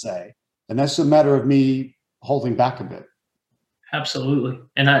were going to say. And that's a matter of me holding back a bit. Absolutely.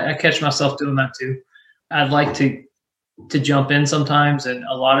 And I catch myself doing that too. I'd like to jump in sometimes. And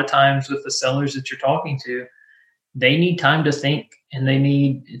a lot of times with the sellers that you're talking to, they need time to think, and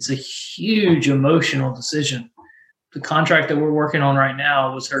it's a huge emotional decision. The contract that we're working on right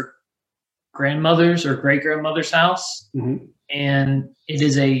now was her grandmother's or great grandmother's house. Mm-hmm. And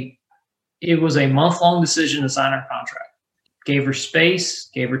it was a month-long decision to sign our contract. Gave her space,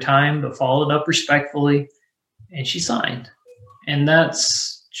 gave her time, but followed up respectfully, and she signed. And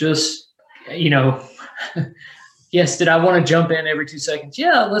that's just, yes, did I want to jump in every 2 seconds?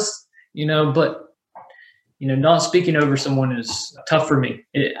 Yeah, let's, but, not speaking over someone is tough for me.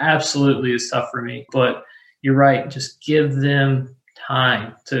 It absolutely is tough for me. But you're right. Just give them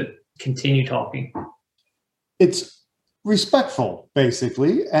time to continue talking. It's respectful,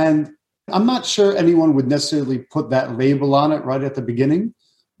 basically. And I'm not sure anyone would necessarily put that label on it right at the beginning,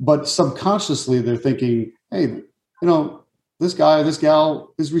 but subconsciously they're thinking, hey, this guy, this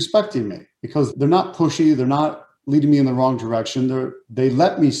gal is respecting me because they're not pushy. They're not leading me in the wrong direction. They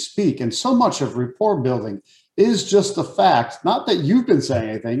let me speak. And so much of rapport building is just the fact, not that you've been saying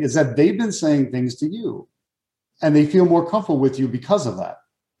anything, is that they've been saying things to you and they feel more comfortable with you because of that.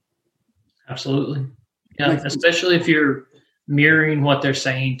 Absolutely. Yeah, especially if you're mirroring what they're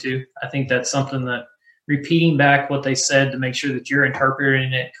saying too. I think that's something that repeating back what they said to make sure that you're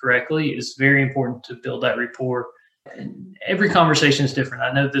interpreting it correctly is very important to build that rapport. And every conversation is different.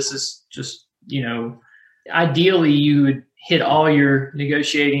 I know this is just, ideally you would hit all your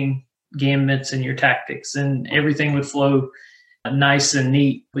negotiating gambits and your tactics and everything would flow nice and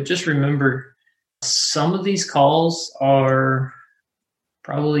neat. But just remember, some of these calls are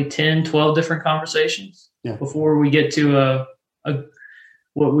probably 10, 12 different conversations before we get to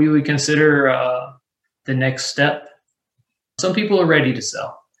what we would consider the next step. Some people are ready to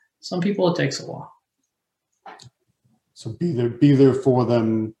sell. Some people, it takes a while. So be there for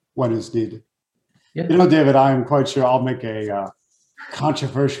them when it's needed. Yeah. David, I'm quite sure I'll make a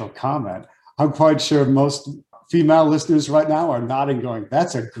controversial comment. I'm quite sure most female listeners right now are nodding going,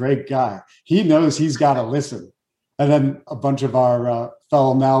 that's a great guy. He knows he's got to listen. And then a bunch of our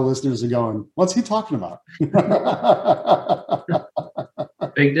fellow male listeners are going, what's he talking about?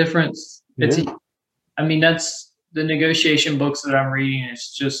 Big difference. That's the negotiation books that I'm reading.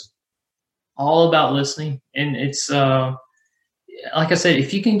 It's just all about listening. And it's, like I said,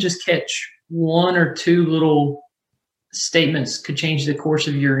 if you can just catch one or two little statements could change the course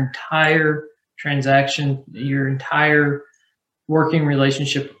of your entire transaction, your entire working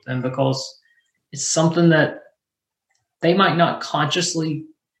relationship with them, because it's something that they might not consciously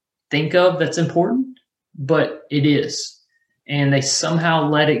think of that's important, but it is. And they somehow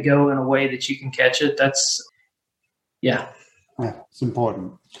let it go in a way that you can catch it. Yeah, it's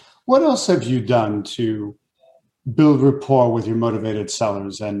important. What else have you done to build rapport with your motivated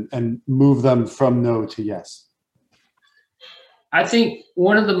sellers and move them from no to yes? I think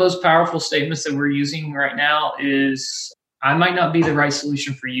one of the most powerful statements that we're using right now is, I might not be the right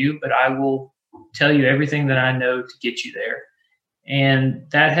solution for you, but I will tell you everything that I know to get you there. And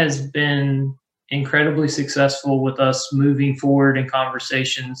that has been incredibly successful with us moving forward in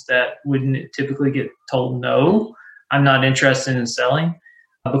conversations that wouldn't typically get told, no, I'm not interested in selling,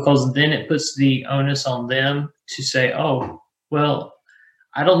 because then it puts the onus on them to say, oh, well,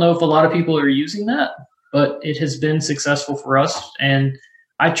 I don't know if a lot of people are using that, but it has been successful for us. And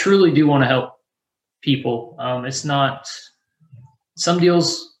I truly do want to help people. It's not some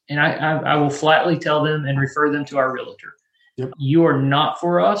deals, and I will flatly tell them and refer them to our realtor. Yep. You are not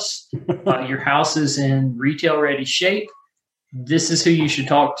for us. Your house is in retail ready shape. This is who you should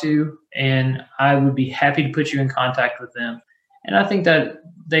talk to. And I would be happy to put you in contact with them. And I think that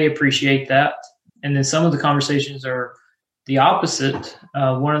they appreciate that. And then some of the conversations are the opposite.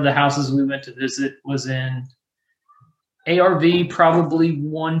 One of the houses we went to visit was in ARV, probably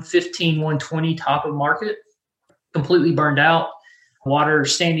 115, 120 top of market, completely burned out.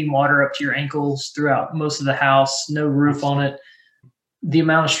 Standing water up to your ankles throughout most of the house, no roof on it. The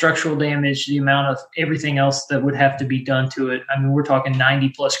amount of structural damage, the amount of everything else that would have to be done to it. I mean, we're talking 90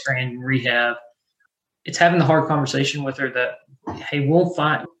 plus grand in rehab. It's having the hard conversation with her that, hey,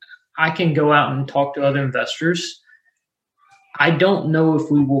 I can go out and talk to other investors. I don't know if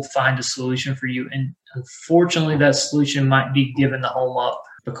we will find a solution for you. And unfortunately, that solution might be giving the home up,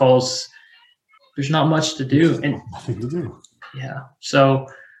 because there's not much to do. And nothing to do. Yeah. So,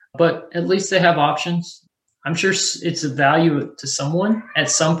 but at least they have options. I'm sure it's a value to someone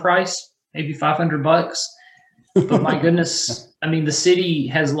at some price, maybe $500. But my goodness, I mean, the city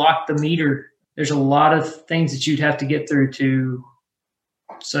has locked the meter. There's a lot of things that you'd have to get through to.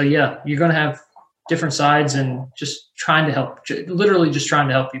 So yeah, you're going to have different sides, and just trying to help, literally just trying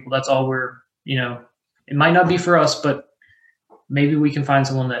to help people. That's all it might not be for us, but maybe we can find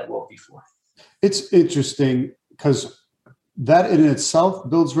someone that will be for. It's interesting because that in itself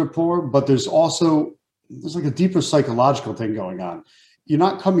builds rapport, but there's like a deeper psychological thing going on. you're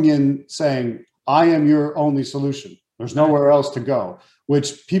not coming in saying, I am your only solution. There's nowhere else to go,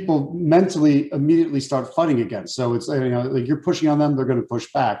 which people mentally immediately start fighting against. So it's, like you're pushing on them, they're going to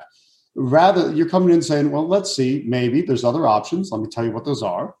push back. Rather, you're coming in saying, well, let's see, maybe there's other options. Let me tell you what those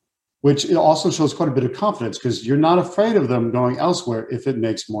are, which it also shows quite a bit of confidence because you're not afraid of them going elsewhere if it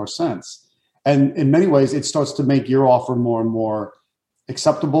makes more sense. And in many ways, it starts to make your offer more and more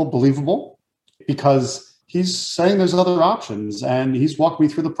acceptable, believable, because he's saying there's other options and he's walked me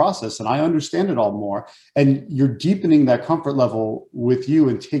through the process and I understand it all more. And you're deepening that comfort level with you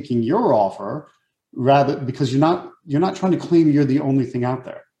and taking your offer rather because you're not trying to claim you're the only thing out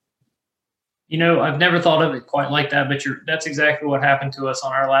there. I've never thought of it quite like that, but that's exactly what happened to us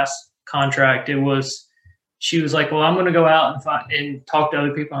on our last contract. She was like, well, I'm going to go out and talk to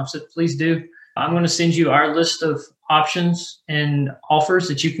other people. I said, please do. I'm going to send you our list of options and offers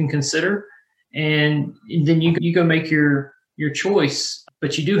that you can consider. And then you go make your choice,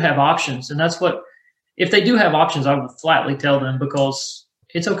 but you do have options. And that's if they do have options, I would flatly tell them because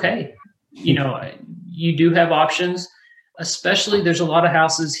it's okay. You do have options, especially there's a lot of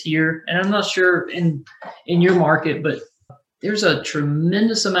houses here. And I'm not sure in your market, but there's a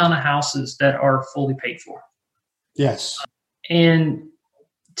tremendous amount of houses that are fully paid for. Yes. And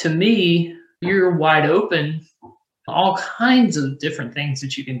to me, you're wide open, all kinds of different things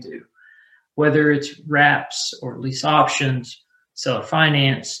that you can do, whether it's wraps or lease options, seller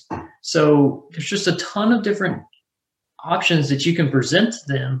finance. So there's just a ton of different options that you can present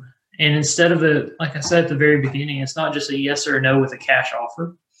to them. And instead of like I said at the very beginning, it's not just a yes or a no with a cash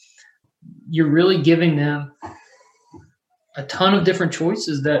offer. You're really giving them a ton of different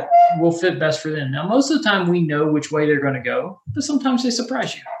choices that will fit best for them. Now, most of the time we know which way they're going to go, but sometimes they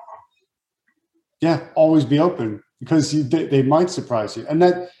surprise you. Yeah, always be open because they might surprise you. And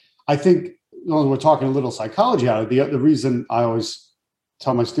that, I think, we're talking a little psychology out of it. The reason I always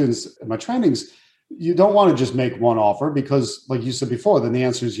tell my students in my trainings, you don't want to just make one offer because, like you said before, then the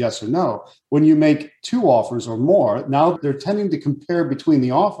answer is yes or no. When you make two offers or more, now they're tending to compare between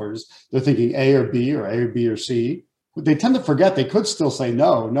the offers. They're thinking A or B or C. They tend to forget they could still say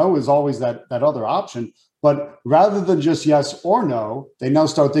no. No is always that other option. But rather than just yes or no, they now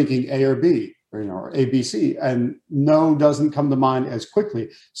start thinking A or B. Or ABC, and no doesn't come to mind as quickly.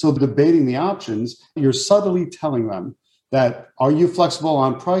 So debating the options, you're subtly telling them that, are you flexible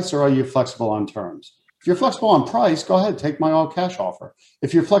on price or are you flexible on terms? If you're flexible on price, go ahead, take my all cash offer.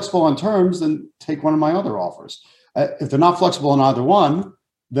 If you're flexible on terms, then take one of my other offers. If they're not flexible on either one,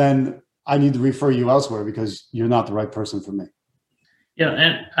 then I need to refer you elsewhere because you're not the right person for me. Yeah,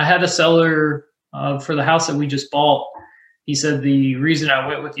 and I had a seller for the house that we just bought. He said the reason I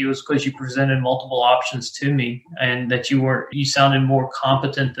went with you is because you presented multiple options to me and that you sounded more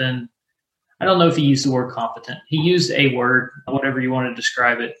competent than, I don't know if he used the word competent. He used a word, whatever you want to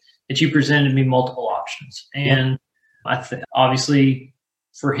describe it, that you presented me multiple options. And I think obviously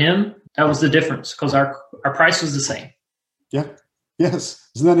for him, that was the difference because our price was the same. Yeah. Yes.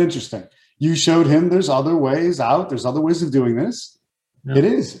 Isn't that interesting? You showed him there's other ways out. There's other ways of doing this. No. It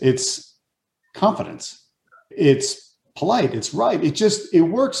is. It's confidence. It's polite. It's right. It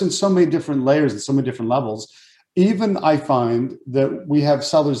works in so many different layers and so many different levels. Even I find that we have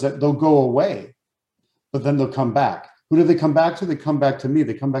sellers that they'll go away, but then they'll come back. Who do they come back to? They come back to me.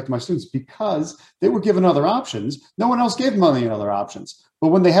 They come back to my students because they were given other options. No one else gave them any other options. But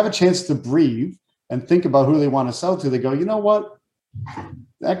when they have a chance to breathe and think about who they want to sell to, they go, you know what?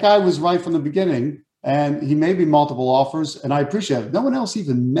 That guy was right from the beginning and he may be multiple offers. And I appreciate it. No one else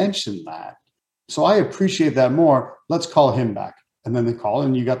even mentioned that. So I appreciate that more. Let's call him back. And then they call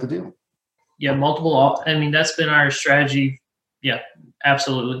and you got the deal. Yeah, multiple. I mean, that's been our strategy. Yeah,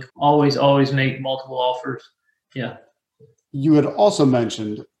 absolutely. Always make multiple offers. Yeah. You had also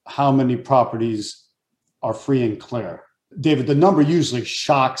mentioned how many properties are free and clear. David, the number usually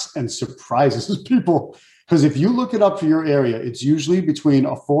shocks and surprises people because if you look it up for your area, it's usually between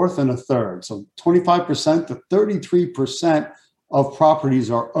a fourth and a third. So 25% to 33% of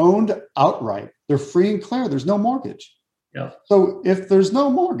properties are owned outright. They're free and clear. There's no mortgage. Yeah. So if there's no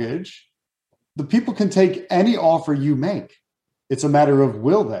mortgage, the people can take any offer you make. It's a matter of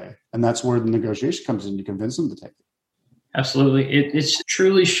will they? And that's where the negotiation comes in. You convince them to take it. Absolutely. It's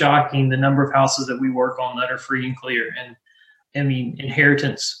truly shocking the number of houses that we work on that are free and clear. And I mean,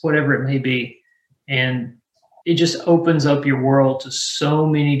 inheritance, whatever it may be. And it just opens up your world to so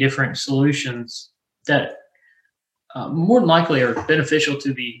many different solutions that more than likely are beneficial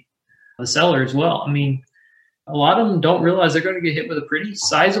to the seller as well. I mean, a lot of them don't realize they're going to get hit with a pretty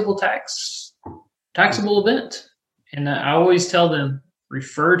sizable taxable event. And I always tell them,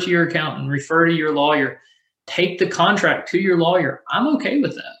 refer to your accountant, refer to your lawyer. take the contract to your lawyer. I'm okay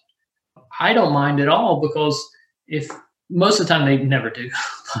with that. I don't mind at all, because if most of the time they never do.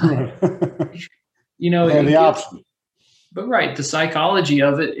 They have the option. But right, the psychology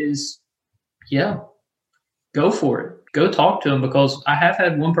of it is, go for it. Go talk to them, because I have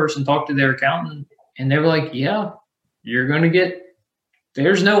had one person talk to their accountant and they were like, you're going to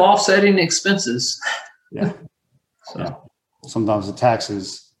there's no offsetting expenses. Yeah. Sometimes the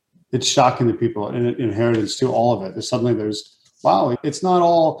taxes, it's shocking to people, and inheritance to all of it. Wow, it's not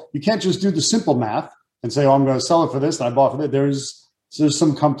all, you can't just do the simple math and say, I'm going to sell it for this and I bought for that. There's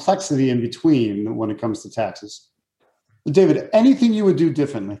some complexity in between when it comes to taxes. But David, anything you would do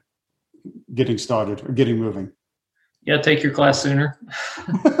differently getting started or getting moving? Yeah, take your class sooner.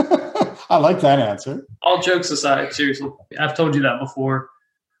 I like that answer. All jokes aside, seriously, I've told you that before.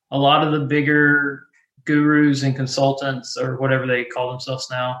 A lot of the bigger gurus and consultants, or whatever they call themselves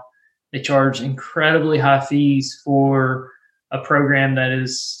now, they charge incredibly high fees for a program that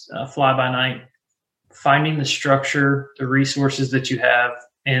is fly by night. Finding the structure, the resources that you have,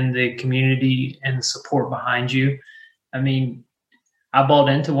 and the community and the support behind you. I mean, I bought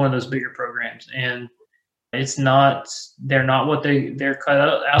into one of those bigger programs, and they're not what they're cut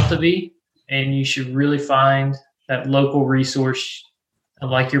out to be. And you should really find that local resource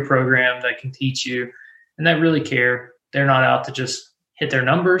like your program that can teach you and that really care. They're not out to just hit their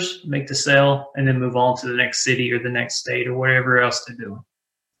numbers, make the sale, and then move on to the next city or the next state or whatever else they're doing.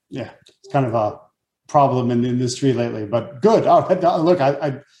 Yeah, it's kind of a problem in the industry lately, but good. Look,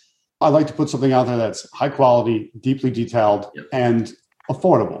 I like to put something out there that's high quality, deeply detailed, and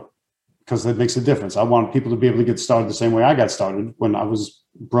affordable, because that makes a difference. I want people to be able to get started the same way I got started when I was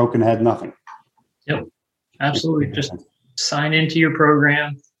broke and had nothing. Yep, absolutely. Just sign into your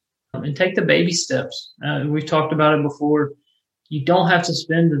program and take the baby steps. We've talked about it before. You don't have to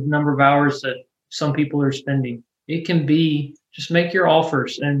spend the number of hours that some people are spending. It can be just make your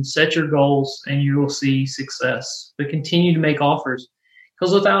offers and set your goals, and you will see success. But continue to make offers,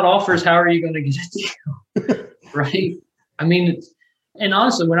 because without offers, how are you going to get a deal? Right? I mean, and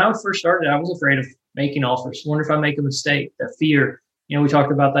honestly, when I first started, I was afraid of making offers. Wonder if I make a mistake, that fear. We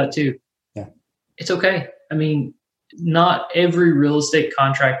talked about that too. Yeah. It's okay. I mean, not every real estate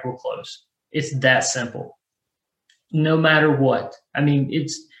contract will close. It's that simple. No matter what. I mean,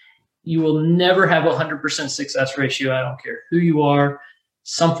 you will never have 100% success ratio. I don't care who you are.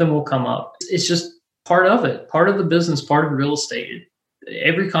 Something will come up. It's just part of it, part of the business, part of real estate.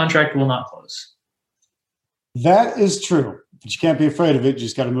 Every contract will not close. That is true, but you can't be afraid of it. You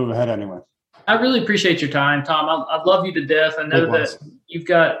just got to move ahead anyway. I really appreciate your time, Tom. I love you to death. I know that you've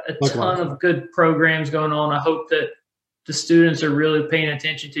got a ton of good programs going on. I hope that the students are really paying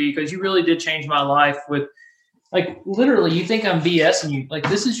attention to you, because you really did change my life with, like, literally, you think I'm BSing you. Like,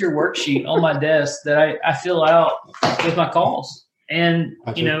 this is your worksheet on my desk that I fill out with my calls. And,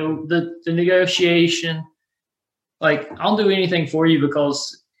 the negotiation, like, I'll do anything for you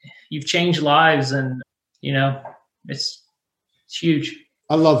because you've changed lives, and, it's huge.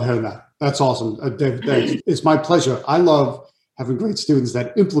 I love hearing that. That's awesome. David, thanks. It's my pleasure. I love having great students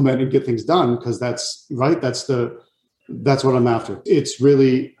that implement and get things done, because that's right. That's what I'm after. It's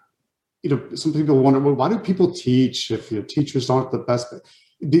really, some people wonder, well, why do people teach if teachers aren't the best?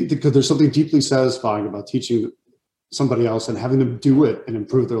 Because there's something deeply satisfying about teaching somebody else and having them do it and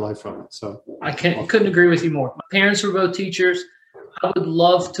improve their life from it. So I couldn't agree with you more. My parents were both teachers. I would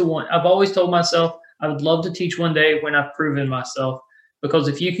love to I've always told myself I would love to teach one day when I've proven myself, because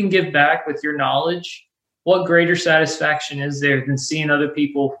if you can give back with your knowledge, what greater satisfaction is there than seeing other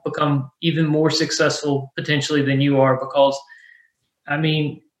people become even more successful potentially than you are? Because, I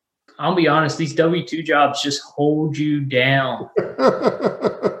mean, I'll be honest, these W-2 jobs just hold you down.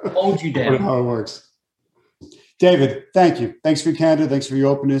 Hold you down. That's how it works. David, thank you. Thanks for your candor. Thanks for your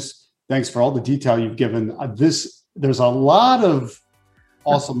openness. Thanks for all the detail you've given. There's a lot of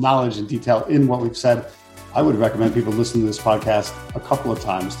awesome knowledge and detail in what we've said. I would recommend people listen to this podcast a couple of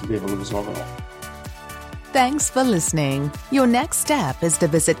times to be able to absorb it all. Thanks for listening. Your next step is to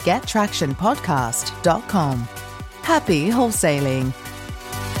visit gettractionpodcast.com. Happy wholesaling.